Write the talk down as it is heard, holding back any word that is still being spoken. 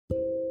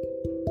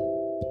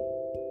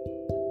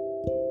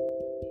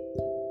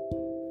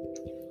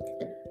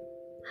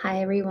Hi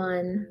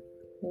everyone,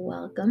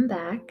 welcome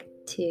back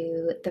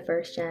to the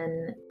First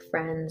Gen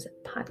Friends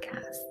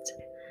podcast.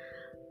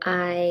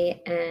 I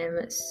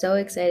am so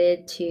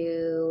excited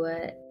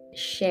to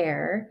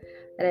share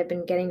that I've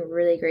been getting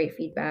really great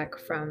feedback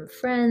from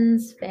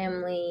friends,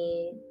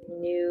 family,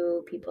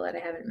 new people that I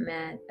haven't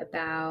met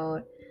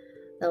about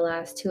the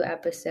last two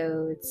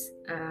episodes.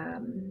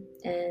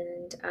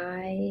 And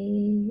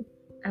I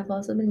have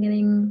also been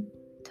getting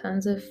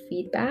tons of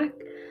feedback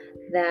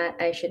that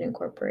I should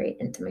incorporate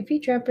into my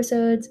future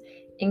episodes,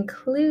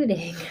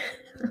 including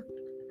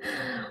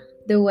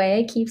the way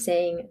I keep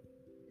saying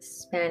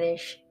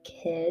Spanish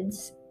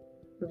kids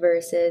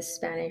versus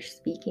Spanish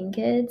speaking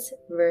kids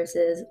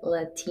versus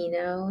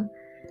Latino.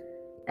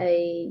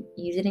 I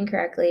use it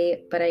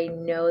incorrectly, but I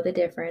know the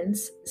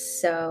difference.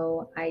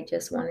 So I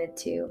just wanted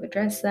to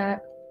address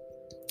that.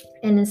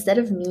 And instead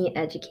of me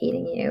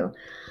educating you,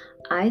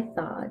 I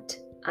thought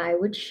I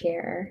would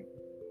share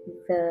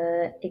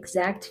the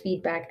exact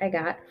feedback I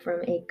got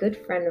from a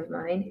good friend of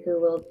mine who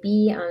will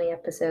be on the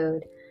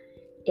episode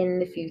in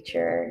the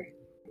future.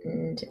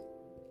 And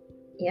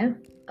yeah,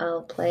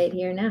 I'll play it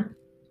here now.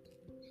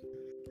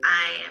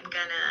 I am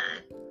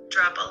gonna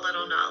drop a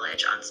little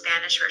knowledge on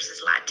Spanish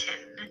versus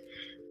Latin.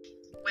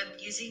 When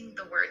using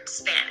the word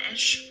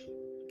Spanish,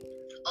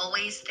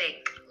 always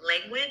think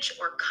language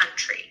or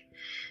country.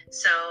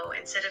 So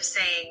instead of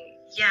saying,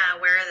 yeah,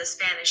 where are the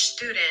Spanish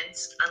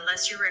students,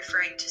 unless you're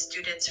referring to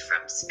students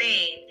from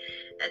Spain,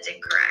 that's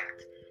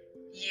incorrect.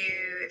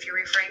 If you're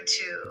referring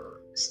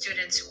to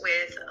students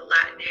with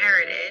Latin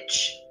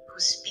heritage who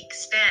speak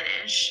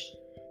Spanish,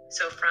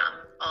 so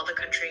from all the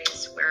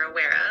countries we're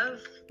aware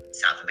of,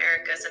 South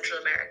America, Central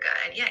America,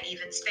 and yeah,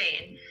 even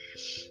Spain,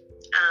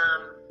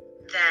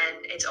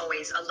 then it's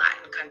always a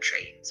Latin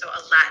country. So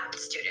a Latin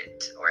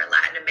student or a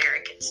Latin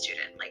American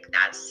student, like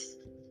that's,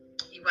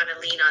 you want to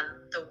lean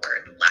on the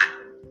word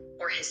Latin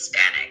or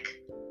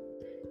Hispanic.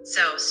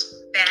 So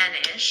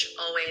Spanish,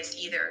 always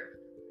either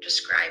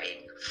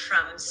describing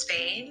from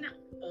Spain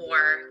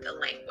or the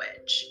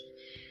language.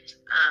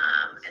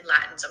 And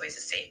Latin's always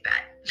a safe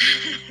bet.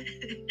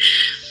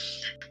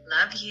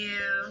 Love you.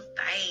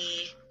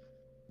 Bye.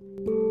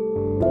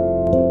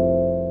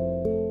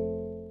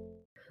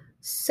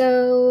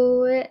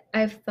 So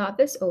I've thought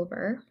this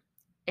over,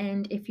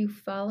 and if you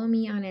follow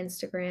me on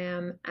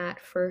Instagram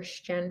at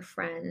First Gen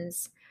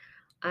Friends,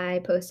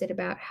 I posted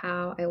about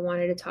how I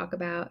wanted to talk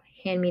about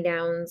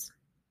hand-me-downs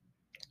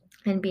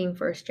and being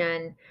first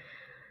gen.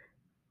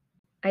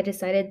 I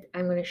decided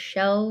I'm going to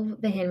shelve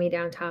the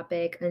hand-me-down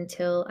topic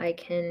until I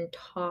can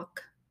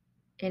talk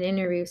and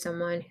interview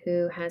someone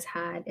who has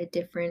had a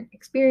different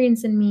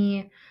experience than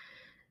me,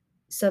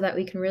 so that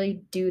we can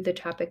really do the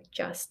topic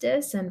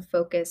justice and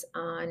focus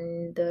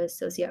on the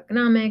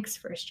socioeconomics,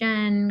 first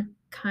gen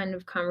kind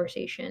of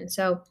conversation.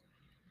 So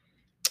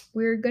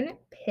we're going to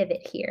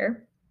pivot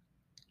here.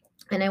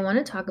 And I want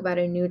to talk about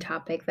a new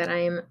topic that I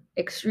am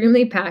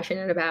extremely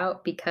passionate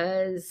about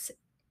because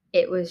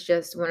it was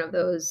just one of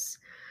those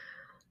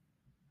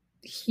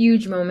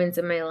huge moments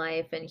in my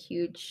life and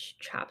huge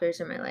chapters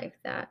in my life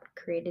that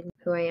created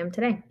who I am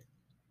today.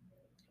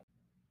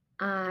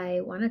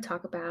 I want to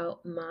talk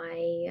about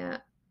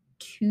my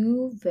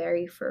two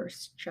very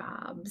first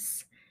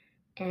jobs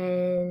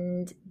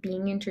and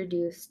being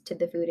introduced to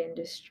the food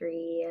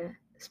industry,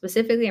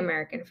 specifically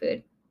American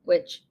food,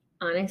 which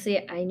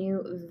honestly I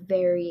knew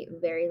very,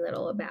 very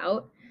little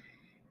about.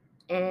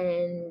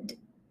 And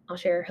I'll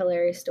share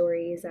hilarious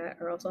stories that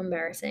are also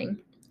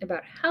embarrassing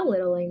about how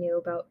little I knew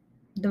about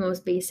the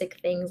most basic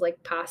things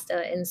like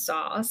pasta and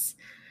sauce.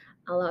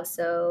 I'll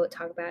also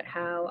talk about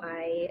how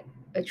I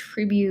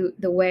attribute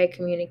the way I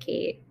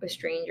communicate with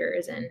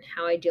strangers and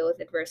how I deal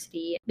with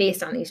adversity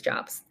based on these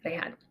jobs that I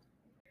had.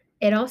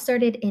 It all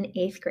started in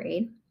 8th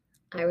grade.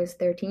 I was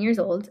 13 years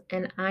old,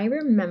 and I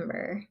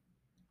remember,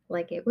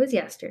 like it was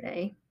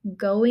yesterday,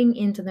 going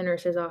into the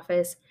nurse's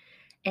office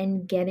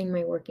and getting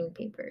my working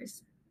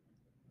papers.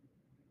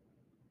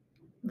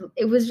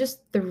 It was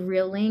just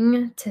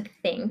thrilling to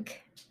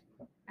think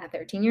at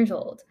 13 years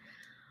old,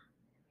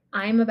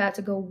 I'm about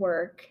to go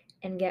work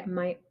and get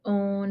my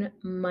own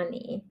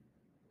money.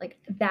 Like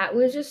that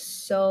was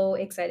just so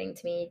exciting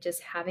to me,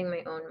 just having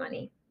my own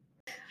money.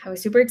 I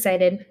was super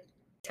excited.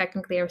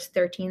 Technically, I was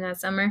 13 that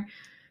summer,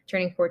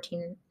 turning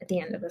 14 at the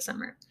end of the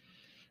summer.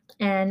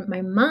 And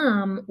my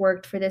mom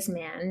worked for this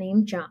man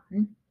named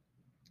John.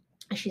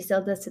 She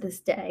still does to this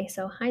day.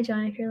 So, hi,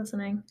 John, if you're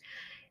listening.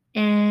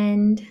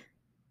 And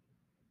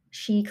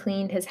she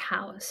cleaned his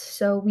house.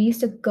 So, we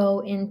used to go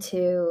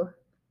into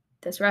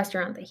this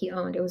restaurant that he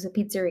owned. It was a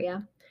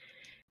pizzeria.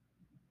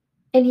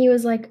 And he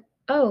was like,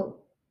 oh,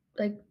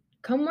 like,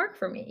 come work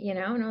for me, you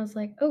know? And I was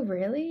like, oh,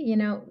 really? You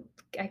know,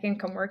 I can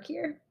come work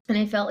here. And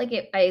I felt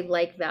like I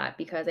liked that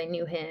because I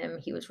knew him.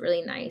 He was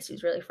really nice. He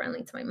was really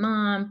friendly to my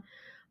mom.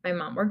 My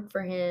mom worked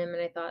for him.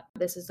 And I thought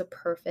this is the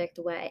perfect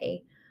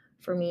way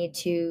for me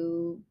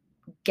to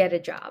get a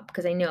job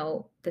because I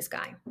know this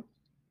guy.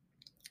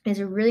 He's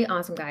a really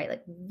awesome guy,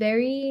 like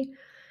very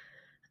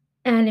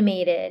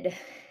animated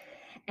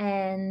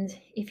And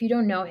if you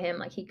don't know him,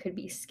 like, he could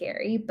be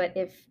scary, but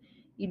if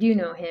you do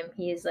know him,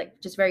 he is, like,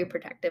 just very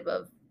protective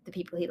of the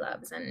people he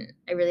loves, and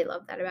I really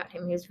love that about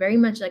him. He was very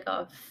much like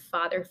a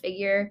father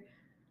figure,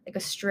 like a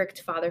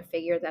strict father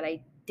figure that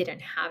I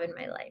didn't have in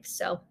my life.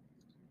 So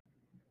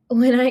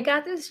when I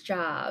got this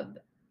job,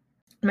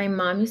 my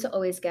mom used to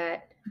always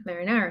get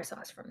marinara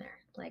sauce from there,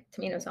 like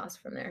tomato sauce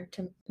from there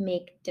to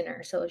make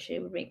dinner. So she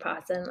would make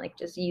pasta and like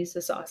just use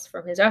the sauce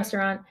from his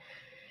restaurant.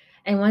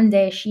 And one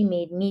day she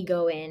made me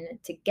go in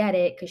to get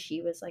it because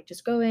she was like,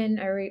 just go in,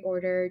 I already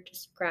ordered,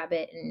 just grab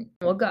it and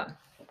we'll go.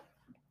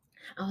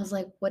 I was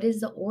like, what is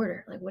the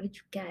order? Like, what did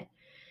you get?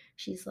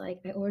 She's like,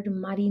 I ordered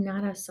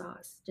marinara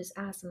sauce. Just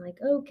asked. I'm like,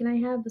 oh, can I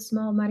have the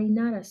small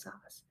marinara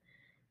sauce?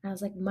 And I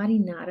was like,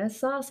 marinara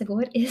sauce? Like,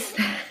 what is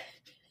that?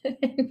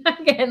 And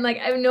again, like,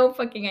 I have no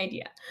fucking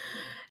idea.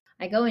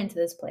 I go into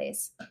this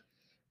place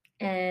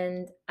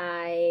and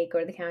I go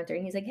to the counter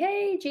and he's like,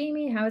 hey,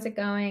 Jamie, how is it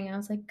going? I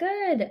was like,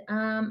 good.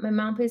 My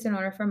mom placed an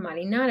order for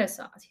marinara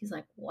sauce. He's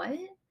like, what?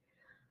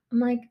 I'm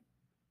like,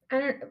 I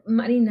don't,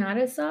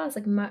 marinara sauce?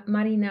 Like,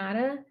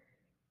 marinara?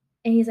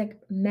 And he's like,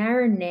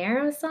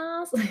 marinara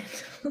sauce?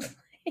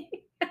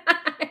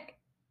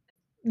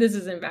 This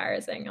is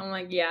embarrassing. I'm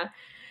like, yeah.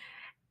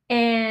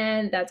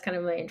 And that's kind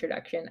of my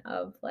introduction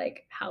of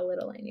like how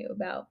little I knew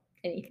about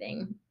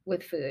anything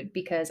with food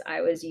because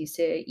I was used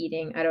to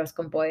eating arroz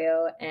con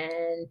pollo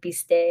and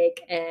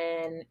beefsteak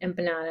and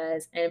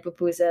empanadas and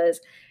pupusas.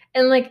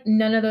 And like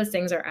none of those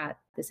things are at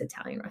this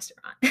Italian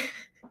restaurant.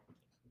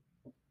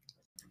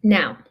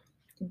 Now,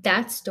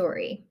 that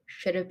story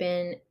should have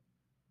been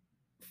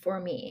for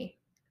me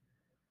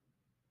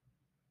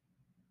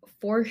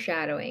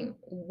foreshadowing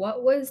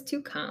what was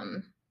to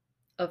come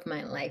of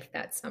my life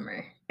that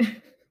summer.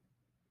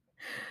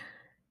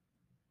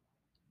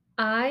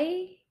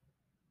 I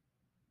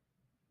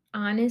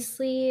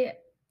honestly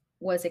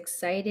was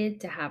excited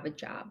to have a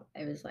job.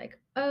 I was like,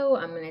 oh,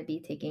 I'm going to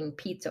be taking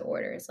pizza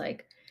orders.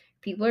 Like,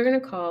 people are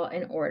going to call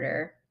and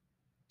order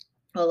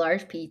a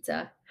large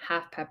pizza,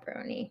 half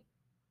pepperoni.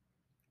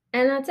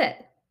 And that's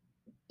it.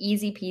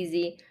 Easy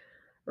peasy.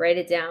 Write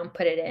it down,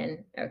 put it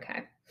in.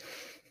 Okay.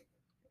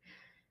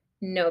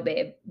 No,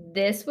 babe.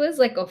 This was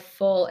like a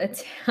full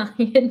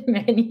Italian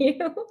menu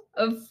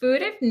of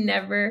food I've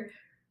never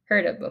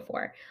heard of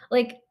before.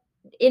 Like,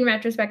 in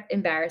retrospect,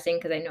 embarrassing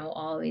because I know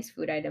all these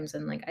food items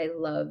and like I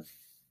love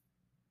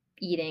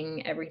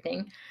eating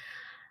everything.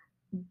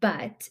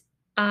 But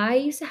I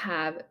used to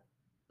have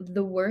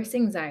the worst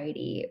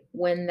anxiety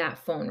when that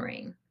phone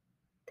rang.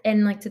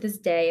 And like to this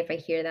day, if I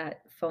hear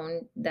that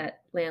phone,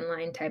 that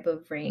landline type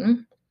of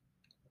ring,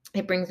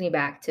 it brings me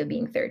back to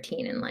being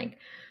 13 and like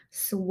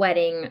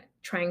sweating,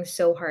 trying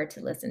so hard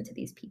to listen to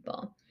these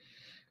people.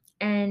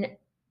 And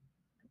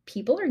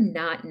people are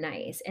not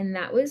nice. And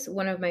that was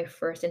one of my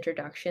first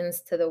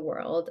introductions to the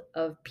world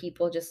of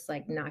people just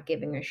like not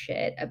giving a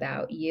shit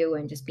about you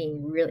and just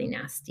being really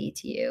nasty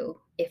to you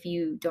if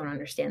you don't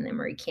understand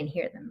them or you can't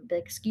hear them. Be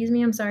like, excuse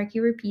me, I'm sorry, can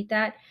you repeat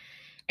that?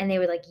 And they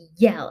would like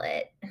yell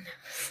it. And I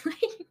was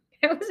like,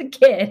 I was a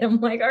kid. I'm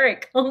like, all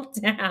right, calm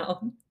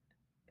down.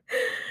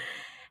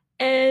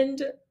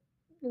 And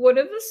one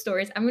of the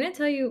stories, I'm going to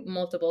tell you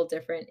multiple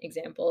different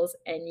examples,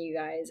 and you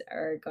guys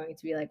are going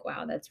to be like,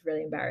 wow, that's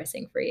really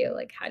embarrassing for you.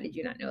 Like, how did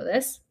you not know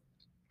this?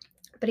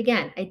 But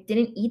again, I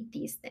didn't eat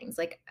these things.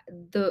 Like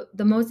the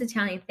most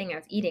Italian thing I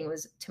was eating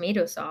was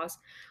tomato sauce,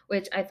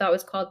 which I thought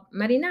was called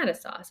marinara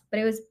sauce, but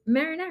it was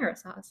marinara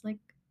sauce. Like,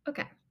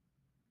 okay.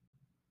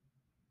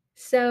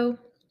 So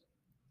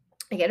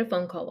I get a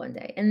phone call one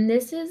day, and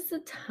this is the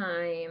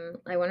time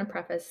I want to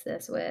preface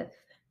this with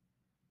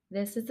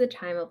this is the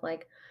time of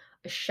like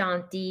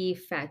Ashanti,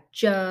 Fat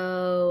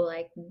Joe,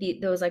 like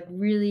those like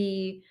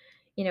really,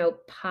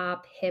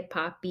 pop hip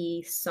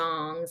hoppy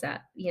songs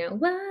that,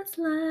 what's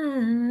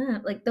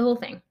love, like the whole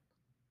thing.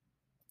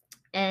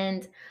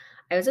 And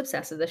I was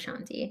obsessed with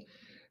Ashanti.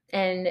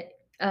 And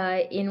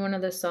in one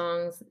of the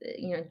songs,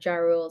 Ja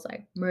Rule's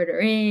like Murder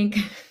Inc.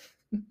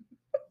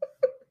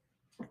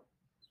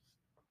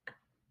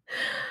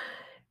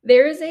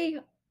 There is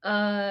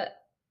a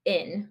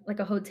inn, like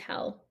a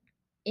hotel,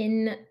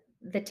 in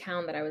the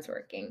town that I was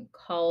working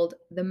called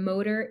the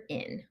Motor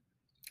Inn.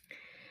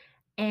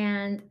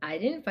 And I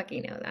didn't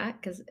fucking know that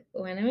because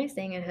when am I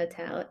staying in a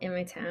hotel in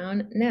my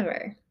town?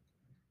 Never.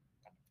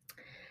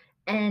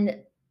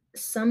 And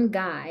some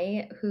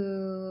guy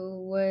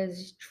who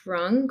was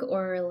drunk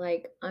or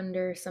like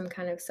under some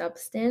kind of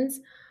substance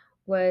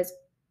was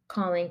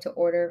calling to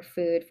order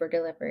food for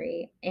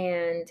delivery.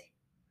 And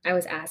I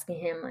was asking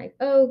him, like,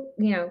 oh,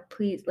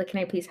 please, like, can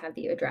I please have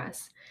the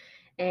address?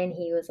 And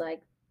he was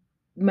like,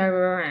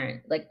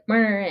 murder, like,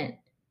 murder in.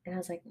 And I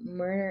was like,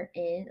 murder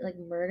in? Like,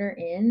 murder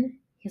in?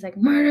 He's like,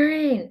 murder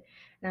in. And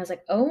I was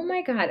like, oh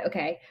my God.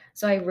 Okay.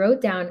 So I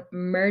wrote down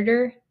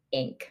Murder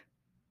Inc.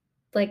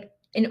 Like,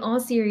 in all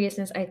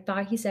seriousness, I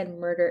thought he said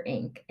Murder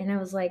Inc. And I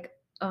was like,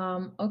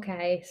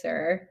 okay,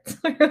 sir. So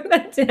I wrote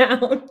that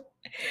down.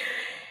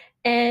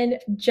 And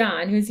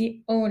John, who's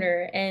the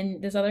owner,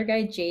 and this other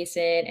guy,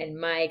 Jason and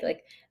Mike,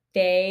 like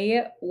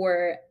They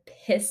were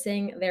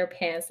pissing their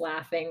pants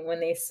laughing when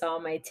they saw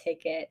my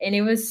ticket, and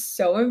it was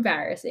so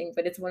embarrassing,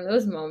 but it's one of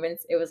those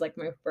moments. It was like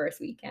my first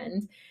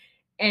weekend,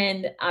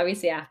 and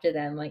obviously after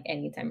then, like,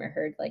 anytime I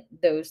heard, like,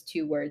 those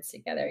 2 words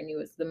together, I knew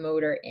it was the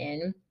motor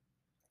in,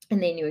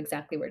 and they knew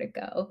exactly where to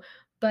go,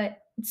 but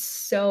it's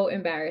so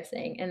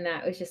embarrassing, and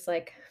that was just,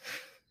 like,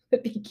 the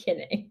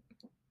beginning.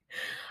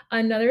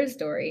 Another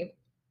story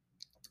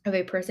of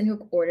a person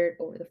who ordered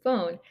over the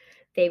phone.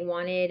 They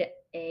wanted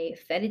a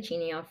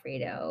fettuccine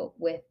alfredo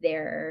with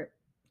their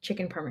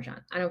chicken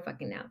parmesan. I don't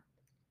fucking know.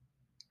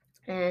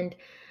 And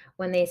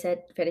when they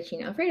said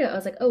fettuccine alfredo, I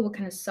was like, oh, what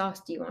kind of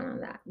sauce do you want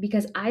on that?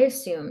 Because I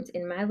assumed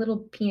in my little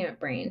peanut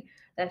brain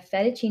that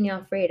fettuccine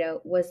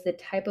alfredo was the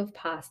type of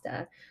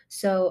pasta.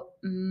 So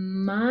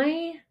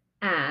my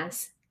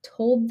ass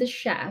told the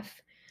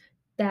chef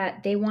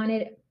that they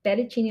wanted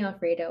fettuccine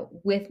alfredo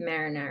with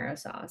marinara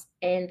sauce.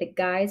 And the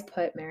guys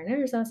put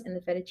marinara sauce in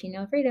the fettuccine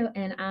alfredo,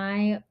 and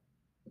I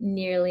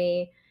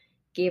nearly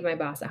gave my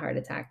boss a heart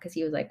attack because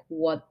he was like,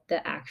 "What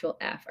the actual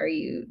F are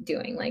you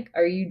doing? Like,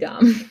 are you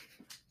dumb?"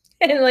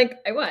 And like,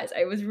 I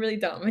was really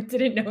dumb. I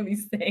didn't know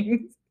these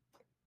things.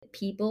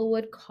 People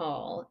would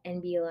call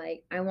and be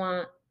like, "I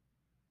want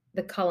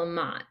the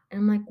calamat."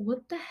 And I'm like,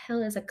 "What the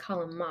hell is a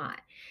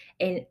calamat?"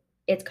 And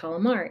it's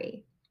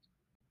calamari.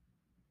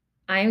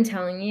 I am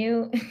telling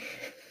you,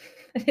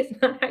 that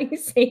is not how you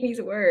say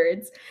these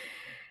words.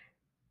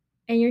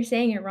 And you're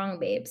saying it wrong,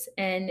 babes.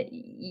 And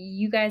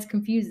you guys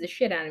confused the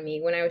shit out of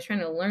me when I was trying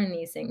to learn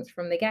these things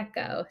from the get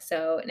go.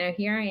 So now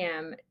here I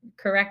am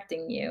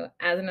correcting you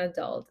as an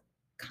adult,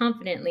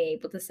 confidently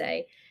able to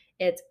say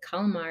it's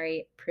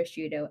calamari,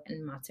 prosciutto,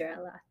 and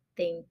mozzarella.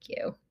 Thank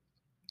you.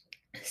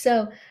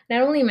 So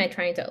not only am I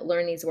trying to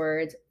learn these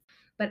words,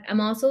 but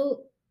I'm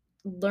also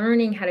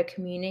learning how to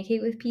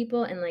communicate with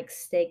people and like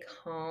stay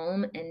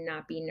calm and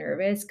not be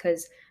nervous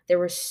because there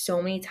were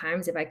so many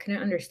times if I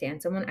couldn't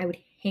understand someone, I would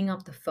hang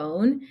up the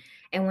phone.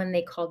 And when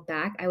they called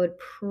back, I would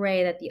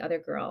pray that the other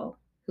girl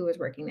who was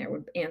working there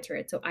would answer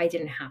it so I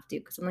didn't have to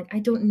because I'm like, I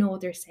don't know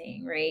what they're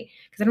saying, right?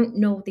 Because I don't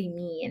know what they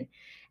mean.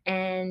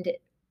 And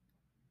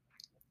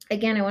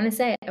again, I want to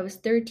say I was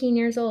 13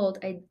 years old.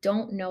 I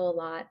don't know a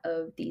lot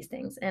of these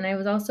things. And I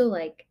was also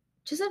like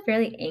just a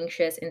fairly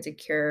anxious,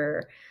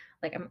 insecure,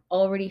 like I'm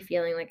already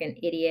feeling like an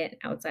idiot,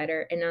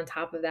 outsider. And on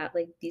top of that,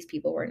 like these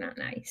people were not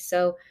nice.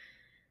 So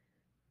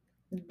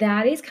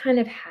that is kind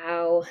of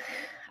how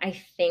I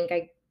think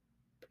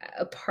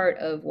a part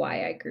of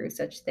why I grew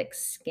such thick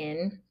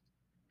skin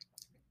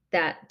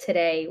that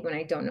today when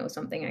I don't know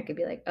something, I could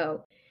be like,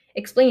 "Oh,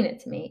 explain it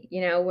to me,"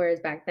 whereas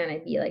back then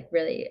I'd be, like,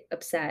 really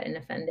upset and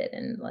offended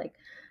and like,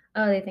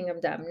 "Oh, they think I'm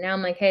dumb." Now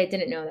I'm like, "Hey, I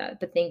didn't know that,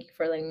 but thank you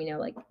for letting me know,"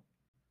 like,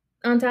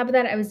 on top of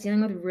that, I was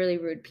dealing with really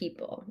rude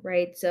people,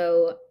 right?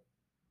 So,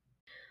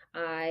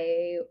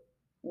 I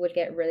would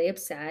get really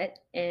upset,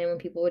 and when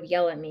people would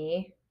yell at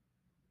me,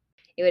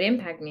 it would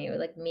impact me. It would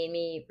like made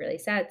me really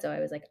sad. So I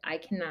was like, I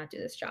cannot do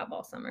this job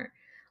all summer.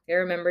 I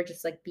remember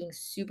just like being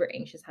super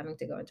anxious, having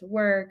to go into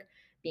work,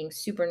 being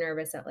super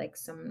nervous that like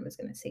someone was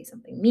going to say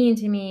something mean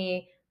to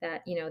me,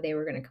 that they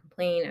were going to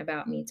complain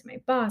about me to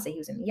my boss, that he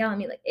was going to yell at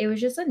me. Like it was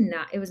just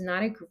it was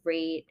not a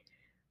great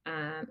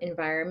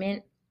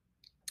environment,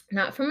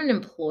 not from an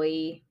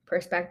employee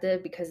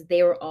perspective because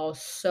they were all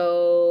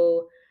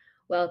so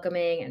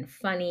welcoming and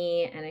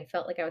funny and I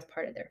felt like I was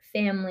part of their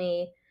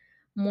family.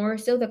 More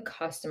so the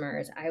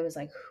customers. I was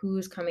like,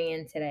 who's coming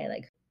in today?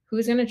 Like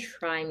who's going to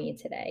try me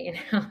today and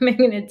how am I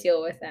going to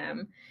deal with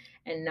them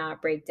and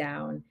not break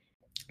down?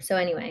 So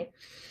anyway,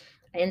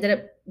 I ended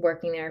up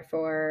working there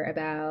for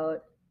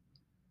about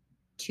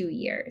 2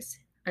 years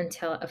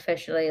until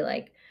officially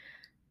like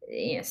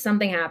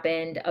something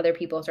happened, other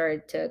people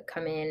started to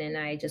come in and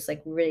I just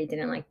like really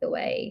didn't like the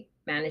way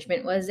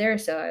management was there.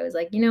 So I was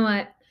like, you know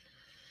what?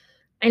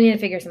 I need to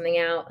figure something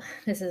out.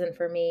 This isn't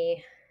for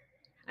me.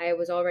 I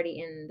was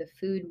already in the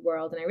food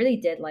world and I really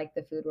did like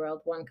the food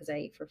world. One, because I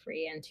eat for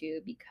free, and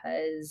two,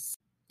 because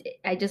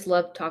I just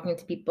loved talking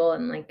to people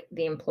and like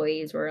the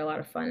employees were a lot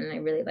of fun. And I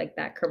really liked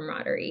that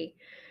camaraderie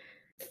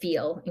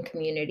feel and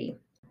community.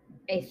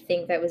 I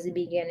think that was the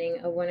beginning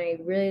of when I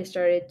really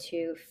started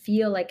to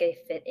feel like I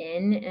fit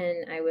in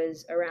and I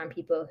was around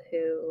people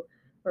who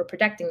were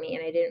protecting me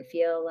and I didn't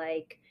feel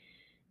like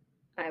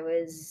I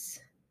was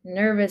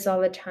nervous all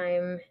the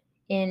time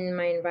in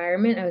my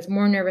environment. I was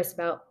more nervous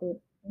about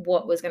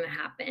what was going to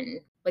happen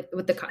like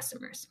with the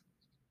customers.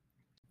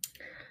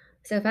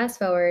 So fast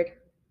forward,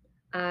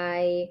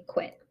 I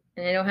quit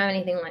and I don't have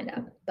anything lined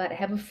up, but I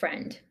have a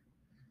friend.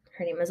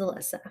 Her name is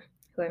Alyssa,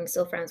 who I'm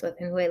still friends with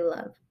and who I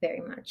love very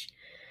much.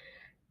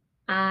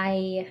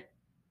 I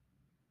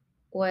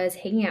was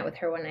hanging out with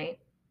her one night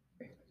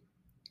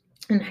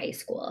in high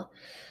school.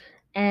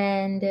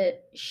 And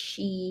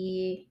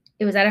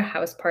it was at a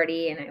house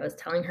party and I was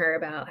telling her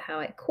about how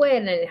I quit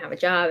and I didn't have a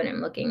job and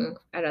I'm looking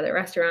at other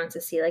restaurants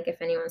to see like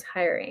if anyone's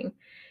hiring.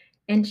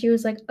 And she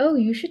was like, "Oh,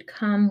 you should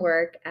come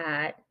work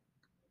at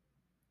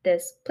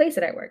this place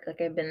that I work." Like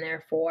I've been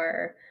there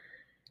for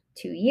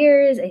 2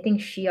 years. I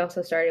think she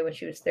also started when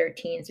she was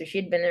 13, so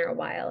she'd been there a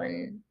while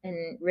and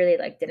really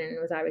liked it and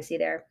was obviously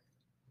there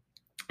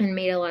and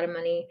made a lot of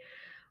money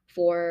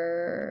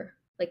for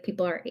like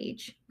people our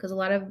age, because a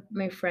lot of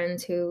my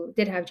friends who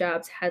did have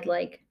jobs had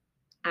like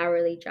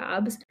hourly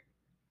jobs.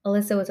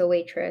 Alyssa was a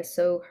waitress,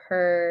 so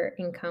her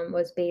income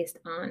was based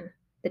on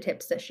the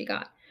tips that she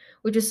got,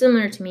 which is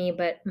similar to me,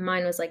 but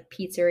mine was like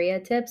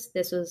pizzeria tips.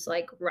 This was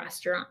like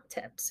restaurant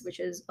tips, which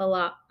is a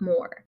lot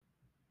more.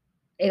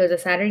 It was a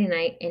Saturday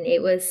night and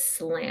it was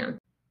slam.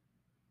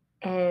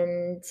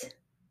 And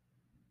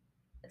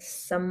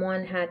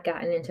someone had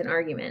gotten into an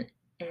argument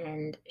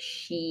and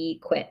she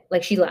quit.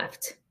 Like she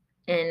left.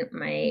 And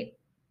my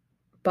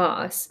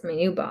boss, my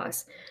new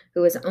boss,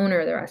 who was the owner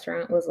of the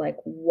restaurant, was like,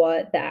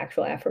 "What the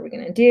actual F are we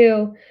going to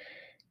do?"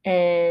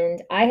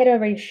 And I had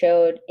already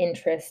showed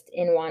interest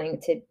in wanting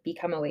to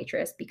become a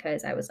waitress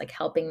because I was like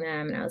helping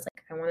them and I was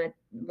like, I want to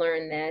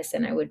learn this.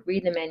 And I would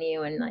read the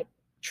menu and like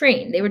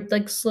train. They were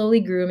like slowly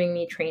grooming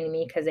me, training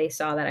me because they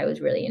saw that I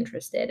was really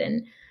interested.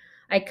 And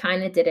I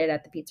kind of did it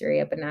at the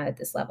pizzeria, but not at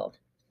this level.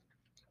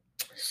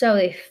 So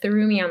they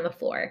threw me on the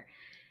floor.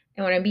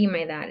 And what I mean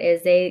by that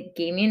is they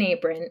gave me an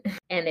apron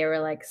and they were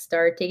like,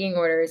 start taking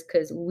orders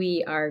because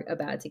we are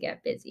about to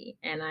get busy.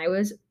 And I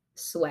was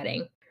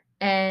sweating.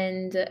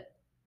 And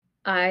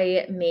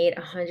I made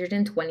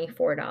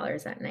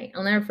 $124 that night.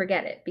 I'll never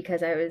forget it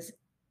because I was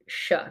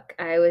shook.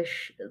 I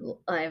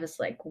was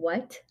like,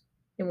 "What?"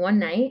 In one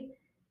night,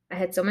 I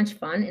had so much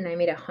fun and I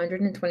made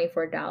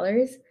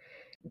 $124.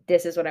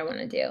 This is what I want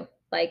to do.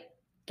 Like,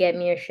 get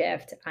me a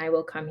shift. I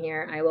will come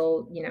here. I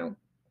will,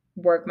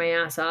 work my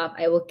ass off.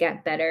 I will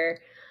get better.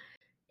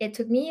 It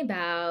took me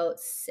about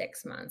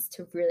 6 months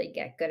to really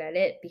get good at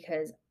it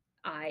because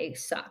I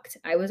sucked.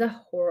 I was a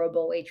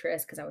horrible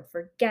waitress because I would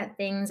forget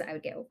things, I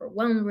would get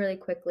overwhelmed really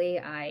quickly.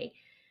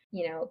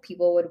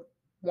 People would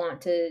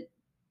want to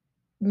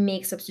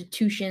make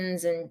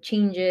substitutions and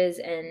changes,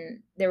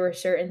 and there were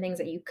certain things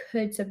that you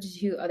could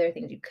substitute, other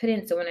things you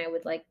couldn't. So when I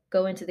would like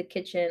go into the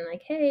kitchen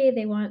like, "Hey,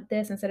 they want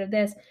this instead of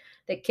this,"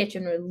 the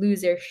kitchen would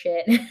lose their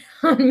shit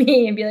on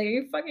me and be like, "Are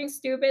you fucking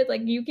stupid?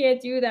 Like you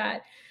can't do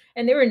that."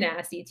 And they were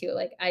nasty too.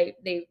 Like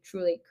they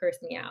truly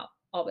cursed me out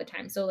all the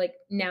time. So like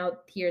now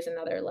here's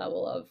another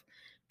level of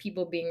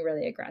people being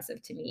really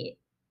aggressive to me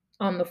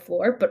on the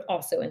floor, but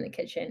also in the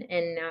kitchen.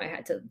 And now I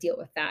had to deal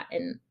with that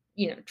and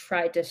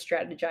try to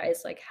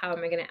strategize like how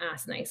am I going to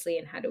ask nicely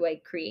and how do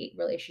I create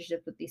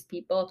relationships with these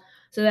people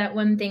so that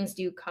when things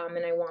do come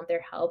and I want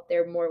their help,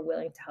 they're more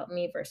willing to help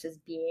me versus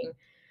being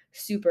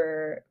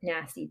super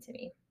nasty to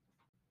me.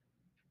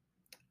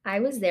 I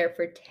was there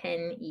for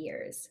 10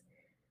 years.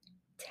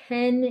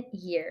 10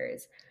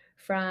 years.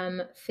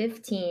 From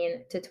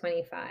 15 to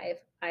 25,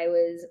 I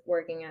was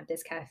working at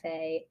this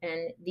cafe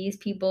and these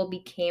people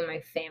became my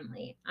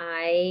family.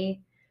 I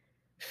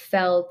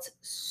felt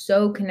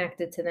so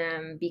connected to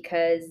them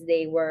because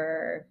they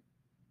were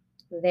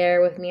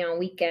there with me on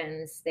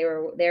weekends. They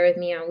were there with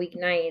me on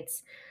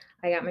weeknights.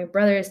 I got my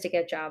brothers to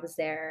get jobs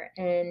there,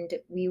 and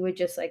we would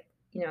just like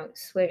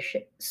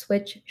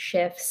switch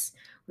shifts.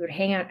 We would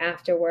hang out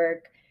after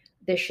work.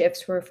 The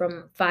shifts were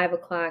from 5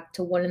 o'clock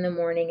to 1 in the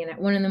morning, and at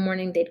 1 in the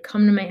morning they'd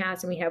come to my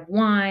house and we'd have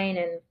wine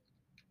and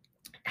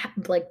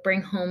like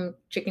bring home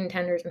chicken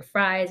tenders and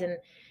fries, and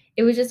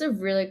it was just a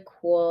really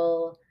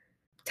cool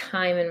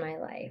time in my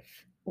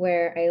life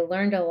where I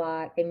learned a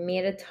lot. I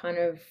made a ton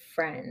of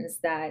friends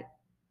that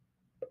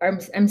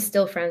I'm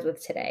still friends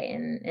with today,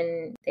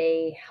 and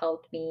they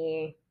helped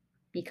me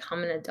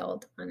become an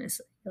adult,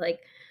 honestly.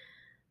 Like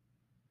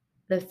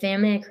the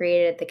family I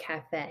created at the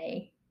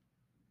cafe,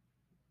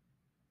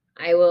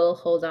 I will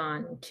hold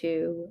on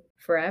to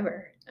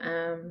forever.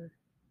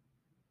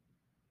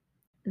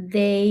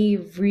 They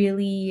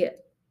really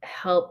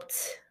helped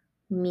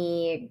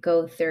me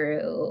go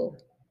through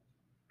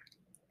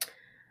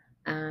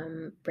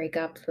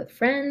breakups with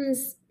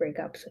friends,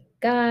 breakups with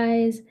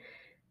guys.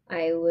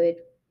 I would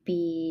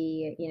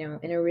be,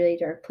 in a really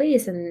dark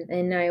place,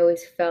 and I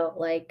always felt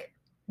like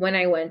when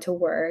I went to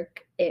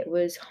work, it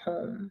was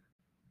home,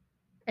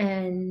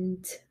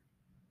 and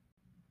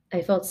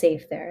I felt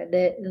safe there.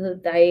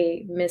 That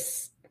I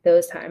miss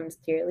those times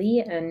dearly,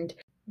 and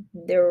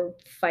there were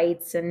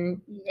fights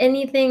and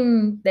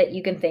anything that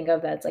you can think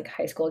of that's like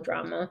high school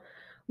drama.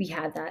 We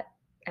had that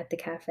at the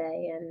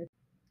cafe, and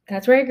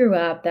that's where I grew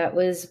up. That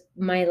was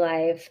my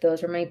life.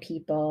 Those were my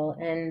people,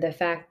 and the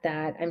fact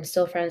that I'm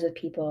still friends with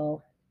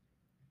people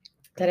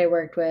that I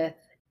worked with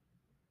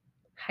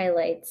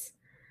highlights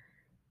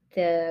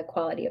the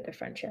quality of the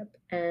friendship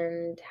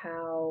and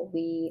how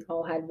we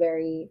all had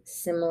very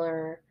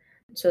similar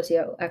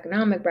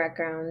socioeconomic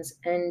backgrounds.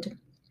 And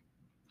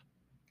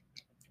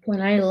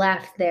when I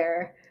left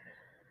there,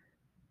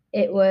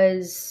 it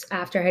was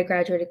after I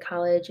graduated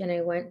college and I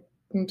went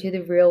into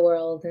the real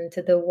world,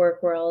 into the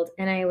work world,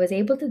 and I was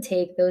able to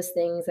take those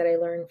things that I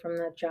learned from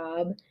that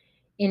job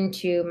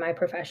into my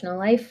professional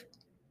life,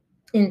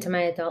 into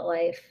my adult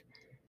life.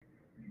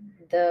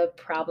 The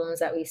problems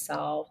that we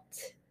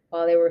solved,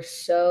 while they were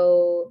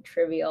so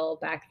trivial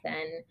back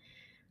then,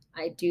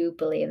 I do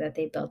believe that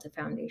they built a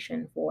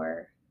foundation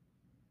for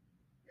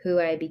who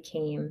I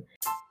became.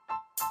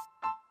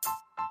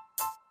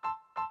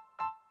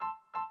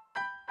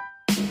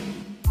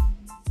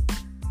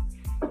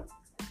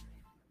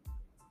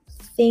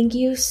 Thank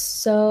you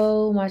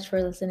so much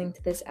for listening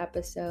to this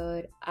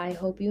episode. I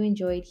hope you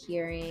enjoyed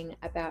hearing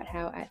about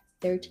how at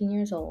 13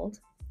 years old,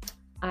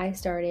 I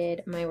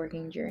started my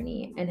working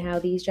journey and how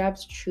these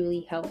jobs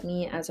truly helped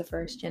me as a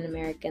first-gen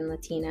American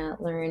Latina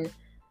learn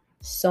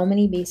so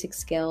many basic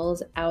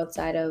skills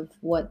outside of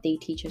what they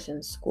teach us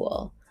in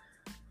school.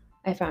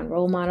 I found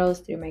role models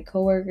through my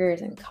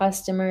coworkers and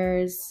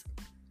customers.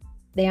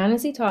 They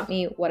honestly taught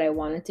me what I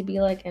wanted to be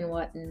like and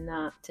what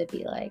not to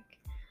be like.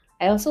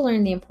 I also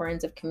learned the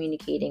importance of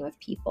communicating with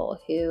people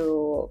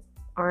who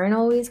aren't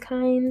always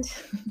kind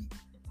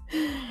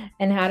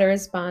and how to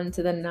respond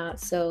to the not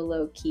so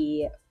low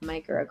key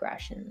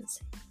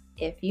microaggressions.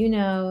 If you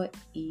know,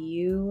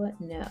 you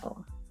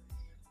know.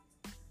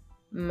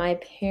 My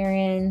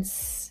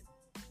parents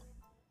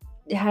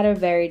had a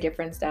very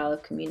different style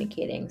of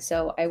communicating,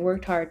 so I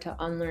worked hard to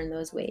unlearn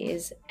those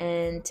ways.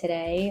 And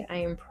today I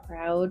am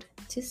proud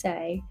to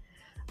say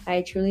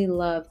I truly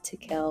love to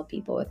kill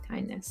people with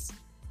kindness.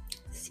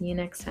 See you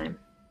next time.